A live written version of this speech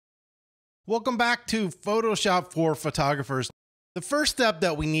Welcome back to Photoshop for Photographers. The first step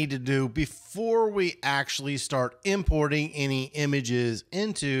that we need to do before we actually start importing any images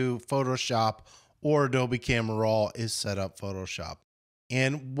into Photoshop or Adobe Camera Raw is set up Photoshop.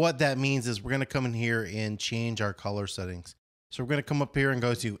 And what that means is we're going to come in here and change our color settings. So we're going to come up here and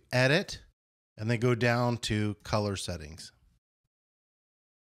go to Edit and then go down to Color Settings.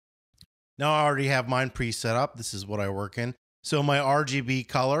 Now I already have mine pre-set up. This is what I work in. So my RGB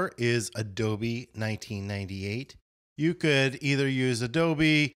color is Adobe 1998. You could either use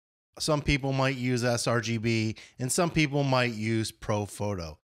Adobe, some people might use sRGB, and some people might use Pro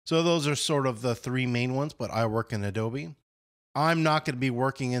Photo. So those are sort of the three main ones, but I work in Adobe. I'm not going to be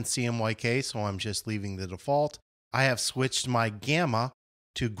working in CMYK, so I'm just leaving the default. I have switched my gamma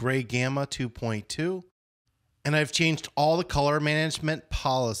to gray gamma 2.2, and I've changed all the color management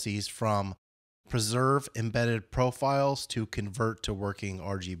policies from preserve embedded profiles to convert to working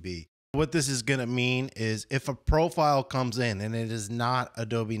RGB. What this is going to mean is if a profile comes in and it is not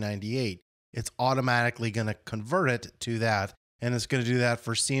Adobe 98, it's automatically going to convert it to that, and it's going to do that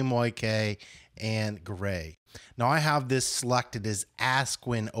for CMYK and gray. Now I have this selected as Ask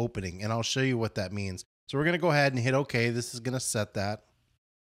When Opening, and I'll show you what that means. So we're going to go ahead and hit OK. This is going to set that.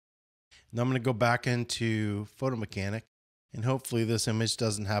 Now I'm going to go back into Photo Mechanic, and hopefully this image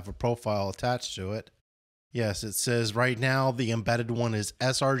doesn't have a profile attached to it. Yes, it says right now the embedded one is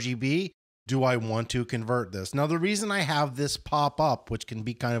sRGB. Do I want to convert this? Now the reason I have this pop up, which can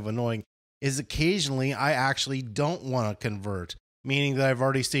be kind of annoying, is occasionally I actually don't want to convert, meaning that I've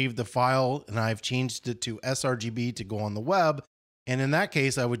already saved the file and I've changed it to sRGB to go on the web. And in that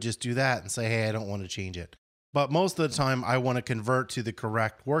case, I would just do that and say, hey, I don't want to change it. But most of the time I want to convert to the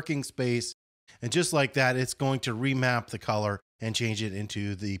correct working space. And just like that, it's going to remap the color and change it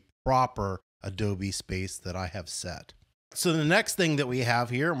into the proper Adobe space that I have set. So the next thing that we have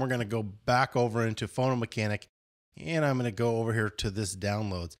here, and we're going to go back over into Photo Mechanic, and I'm going to go over here to this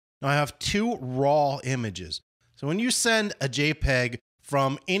downloads. Now I have two raw images. So when you send a JPEG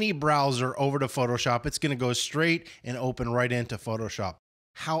from any browser over to Photoshop, it's going to go straight and open right into Photoshop.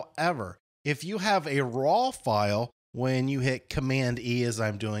 However, if you have a raw file, when you hit Command E as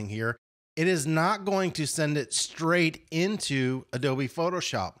I'm doing here, it is not going to send it straight into Adobe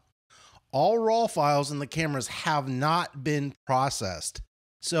Photoshop. All raw files in the cameras have not been processed.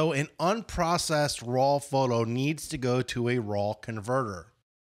 So an unprocessed raw photo needs to go to a raw converter.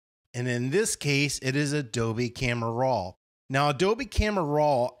 And in this case, it is Adobe Camera Raw. Now, Adobe Camera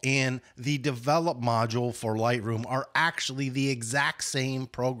Raw and the Develop module for Lightroom are actually the exact same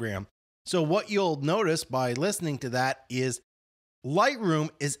program. So what you'll notice by listening to that is Lightroom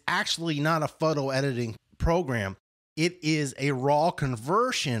is actually not a photo editing program. It is a raw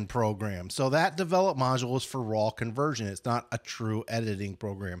conversion program. So that Develop module is for raw conversion. It's not a true editing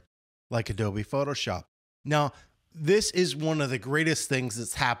program like Adobe Photoshop. Now, this is one of the greatest things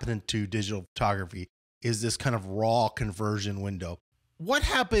that's happening to digital photography is this kind of raw conversion window. What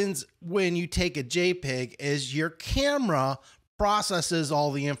happens when you take a JPEG is your camera processes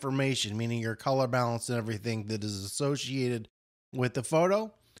all the information, meaning your color balance and everything that is associated with the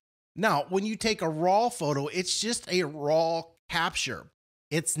photo. Now, when you take a raw photo, it's just a raw capture.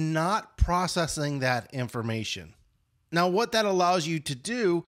 It's not processing that information. Now, what that allows you to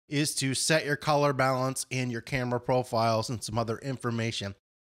do is to set your color balance and your camera profiles and some other information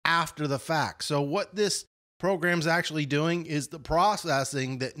after the fact. So what this program's actually doing is the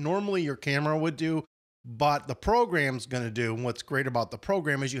processing that normally your camera would do, but the program's going to do. And what's great about the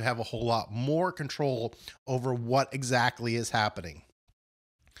program is you have a whole lot more control over what exactly is happening.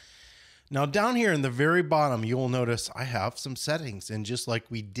 Now down here in the very bottom, you will notice I have some settings, and just like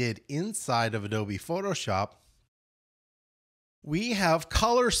we did inside of Adobe Photoshop, we have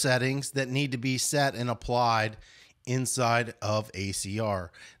color settings that need to be set and applied inside of ACR.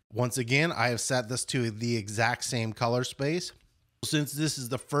 Once again, I have set this to the exact same color space. Since this is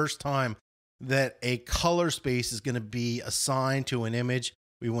the first time that a color space is going to be assigned to an image,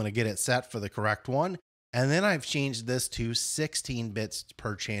 we want to get it set for the correct one. And then I've changed this to 16 bits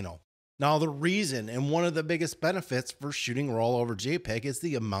per channel. Now, the reason and one of the biggest benefits for shooting raw over JPEG is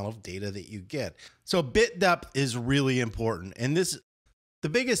the amount of data that you get. So bit depth is really important. And the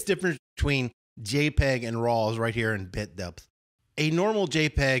biggest difference between JPEG and RAW is right here in bit depth. A normal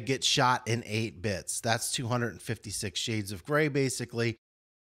JPEG gets shot in 8 bits. That's 256 shades of gray, basically.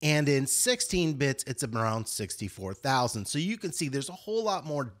 And in 16 bits, it's around 64,000. So you can see there's a whole lot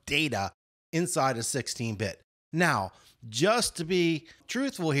more data inside a 16-bit. Now, just to be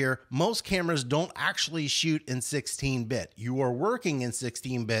truthful here, most cameras don't actually shoot in 16-bit. You are working in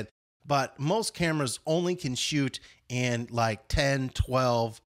 16-bit, but most cameras only can shoot in like 10,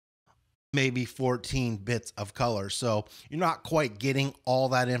 12, maybe 14 bits of color. So you're not quite getting all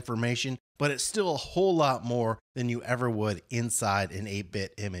that information, but it's still a whole lot more than you ever would inside an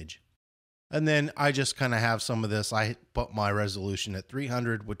 8-bit image. And then I just kind of have some of this. I put my resolution at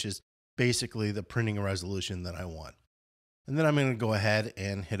 300, which is basically the printing resolution that I want. And then I'm going to go ahead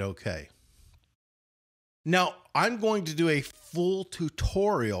and hit OK. Now I'm going to do a full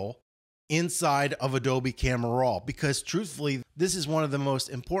tutorial inside of Adobe Camera Raw, because truthfully, this is one of the most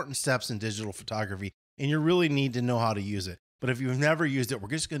important steps in digital photography, and you really need to know how to use it. But if you've never used it, we're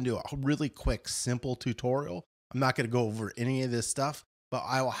just going to do a really quick, simple tutorial. I'm not going to go over any of this stuff, but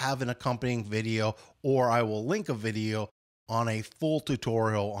I will have an accompanying video, or I will link a video on a full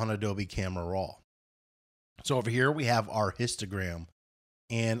tutorial on Adobe Camera Raw. So over here, we have our histogram,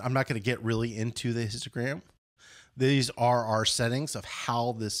 and I'm not going to get really into the histogram. These are our settings of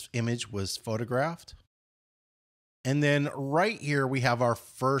how this image was photographed. And then right here, we have our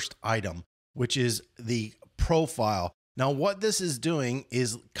first item, which is the profile. Now, what this is doing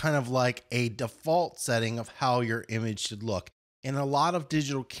is kind of like a default setting of how your image should look. And a lot of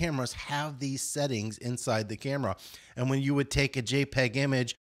digital cameras have these settings inside the camera. And when you would take a JPEG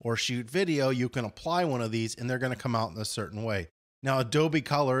image or shoot video, you can apply one of these and they're going to come out in a certain way. Now, Adobe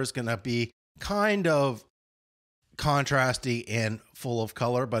Color is going to be kind of contrasty and full of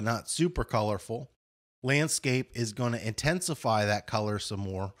color, but not super colorful. Landscape is going to intensify that color some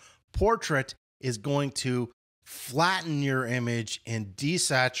more. Portrait is going to flatten your image and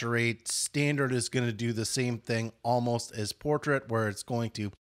desaturate. Standard is going to do the same thing almost as portrait, where it's going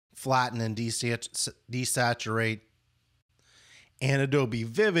to flatten and desaturate. And Adobe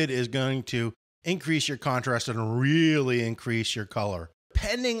Vivid is going to increase your contrast and really increase your color.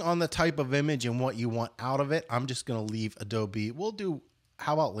 Depending on the type of image and what you want out of it, I'm just going to leave Adobe. We'll do,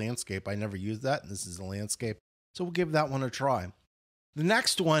 how about landscape? I never used that, and this is a landscape. So we'll give that one a try. The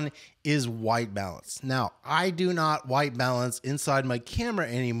next one is white balance. Now, I do not white balance inside my camera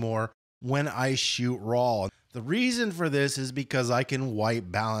anymore when I shoot RAW. The reason for this is because I can white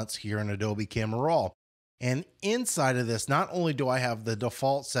balance here in Adobe Camera Raw. And inside of this, not only do I have the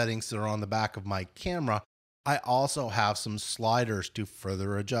default settings that are on the back of my camera, I also have some sliders to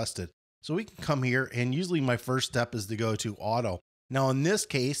further adjust it. So we can come here, and usually my first step is to go to auto. Now in this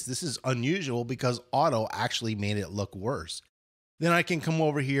case, this is unusual because auto actually made it look worse. Then I can come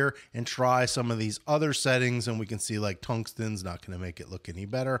over here and try some of these other settings, and we can see like tungsten's not going to make it look any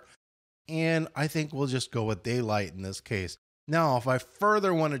better. And I think we'll just go with daylight in this case. Now, if I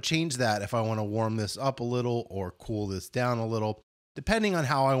further want to change that, if I want to warm this up a little or cool this down a little, depending on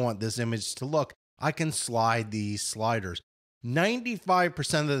how I want this image to look, I can slide these sliders.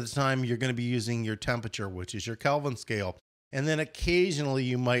 95% of the time, you're going to be using your temperature, which is your Kelvin scale. And then occasionally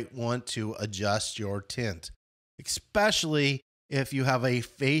you might want to adjust your tint, especially if you have a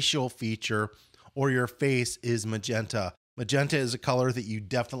facial feature or your face is magenta. Magenta is a color that you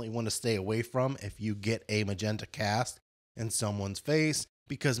definitely want to stay away from if you get a magenta cast in someone's face,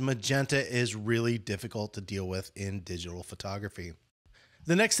 because magenta is really difficult to deal with in digital photography.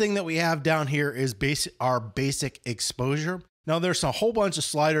 The next thing that we have down here is our basic exposure. Now there's a whole bunch of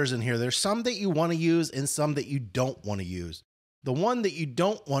sliders in here. There's some that you want to use and some that you don't want to use. The one that you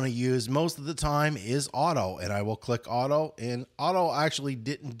don't want to use most of the time is auto, and I will click auto, and auto actually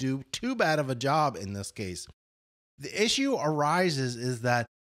didn't do too bad of a job in this case. The issue arises is that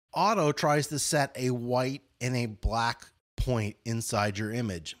auto tries to set a white and a black point inside your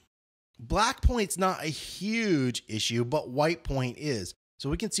image. Black point's not a huge issue, but white point is. So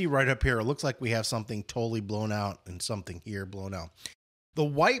we can see right up here, it looks like we have something totally blown out and something here blown out. The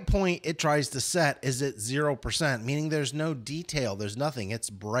white point it tries to set is at 0%, meaning there's no detail, there's nothing, it's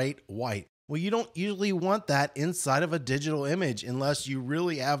bright white. Well, you don't usually want that inside of a digital image unless you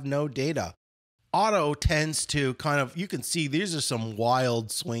really have no data. Auto tends to kind of, you can see these are some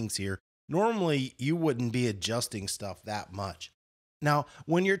wild swings here. Normally, you wouldn't be adjusting stuff that much. Now,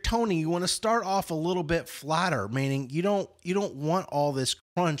 when you're toning, you want to start off a little bit flatter, meaning you don't want all this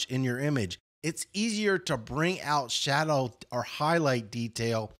crunch in your image. It's easier to bring out shadow or highlight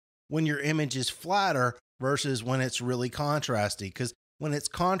detail when your image is flatter versus when it's really contrasty, because when it's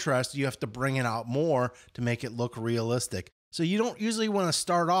contrasty, you have to bring it out more to make it look realistic. So you don't usually want to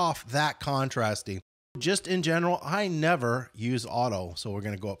start off that contrasty. Just in general, I never use auto. So we're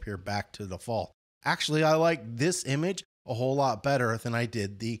going to go up here back to default. Actually, I like this image a whole lot better than I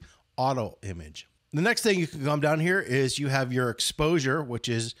did the auto image. The next thing you can come down here is you have your exposure, which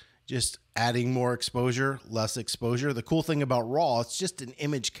is just adding more exposure, less exposure. The cool thing about RAW, it's just an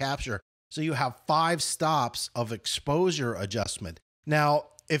image capture. So you have 5 stops of exposure adjustment. Now,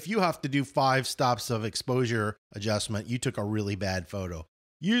 if you have to do 5 stops of exposure adjustment, you took a really bad photo.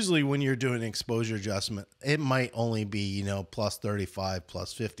 Usually when you're doing exposure adjustment, it might only be, plus 35,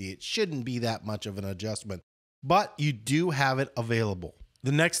 plus 50. It shouldn't be that much of an adjustment, but you do have it available.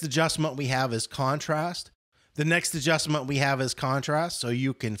 The next adjustment we have is contrast. So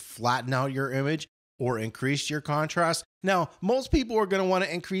you can flatten out your image or increase your contrast. Now, most people are going to want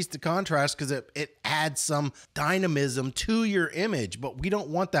to increase the contrast because it adds some dynamism to your image, but we don't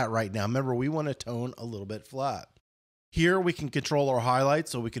want that right now. Remember, we want to tone a little bit flat. Here we can control our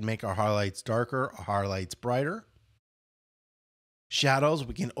highlights, so we can make our highlights darker, our highlights brighter. Shadows,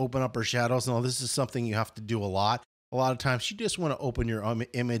 we can open up our shadows. Now, this is something you have to do a lot. A lot of times you just want to open your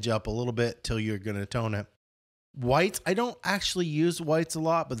image up a little bit till you're going to tone it. Whites, I don't actually use whites a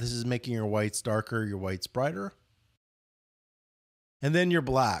lot, but this is making your whites darker, your whites brighter. And then your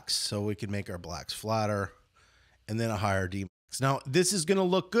blacks, so we can make our blacks flatter, and then a higher demax. Now, this is going to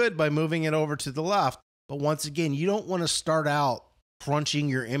look good by moving it over to the left, but once again, you don't want to start out crunching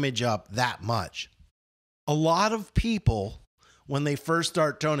your image up that much. A lot of people, when they first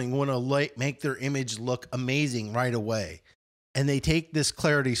start toning, want to make their image look amazing right away. And they take this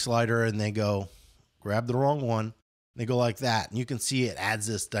clarity slider and they go, grab the wrong one. They go like that. And you can see it adds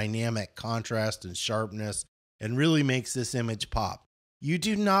this dynamic contrast and sharpness and really makes this image pop. You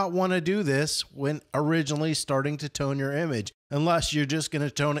do not want to do this when originally starting to tone your image, unless you're just going to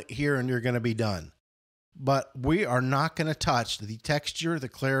tone it here and you're going to be done. But we are not going to touch the texture, the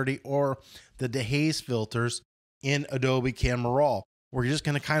clarity, or the dehaze filters in Adobe Camera Raw. We're just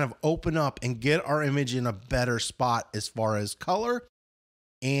going to kind of open up and get our image in a better spot as far as color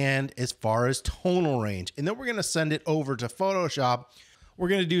and as far as tonal range. And then we're going to send it over to Photoshop. We're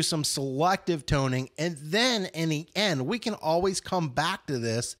going to do some selective toning. And then in the end, we can always come back to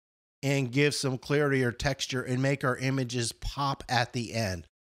this and give some clarity or texture and make our images pop at the end.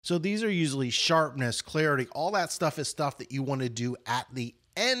 So these are usually sharpness, clarity, all that stuff is stuff that you want to do at the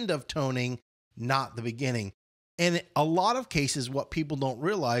end of toning, not the beginning. And in a lot of cases, what people don't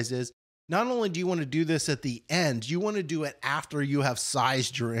realize is not only do you want to do this at the end, you want to do it after you have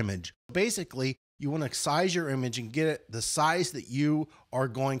sized your image. Basically, you want to size your image and get it the size that you are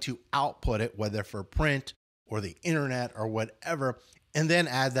going to output it, whether for print or the internet or whatever, and then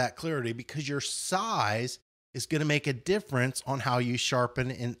add that clarity, because your size is going to make a difference on how you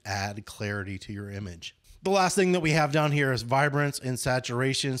sharpen and add clarity to your image. The last thing that we have down here is vibrance and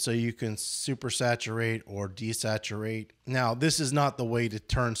saturation, so you can super saturate or desaturate. Now, this is not the way to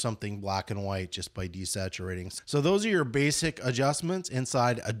turn something black and white just by desaturating. So those are your basic adjustments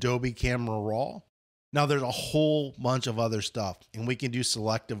inside Adobe Camera Raw. Now, there's a whole bunch of other stuff, and we can do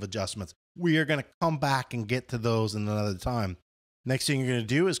selective adjustments. We are going to come back and get to those in another time. Next thing you're going to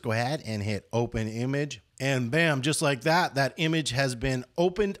do is go ahead and hit open image, and bam, just like that, that image has been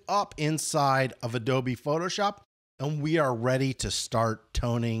opened up inside of Adobe Photoshop, and we are ready to start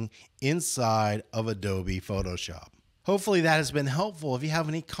toning inside of Adobe Photoshop. Hopefully that has been helpful. If you have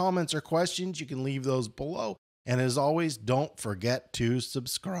any comments or questions, you can leave those below. And as always, don't forget to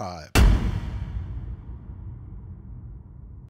subscribe.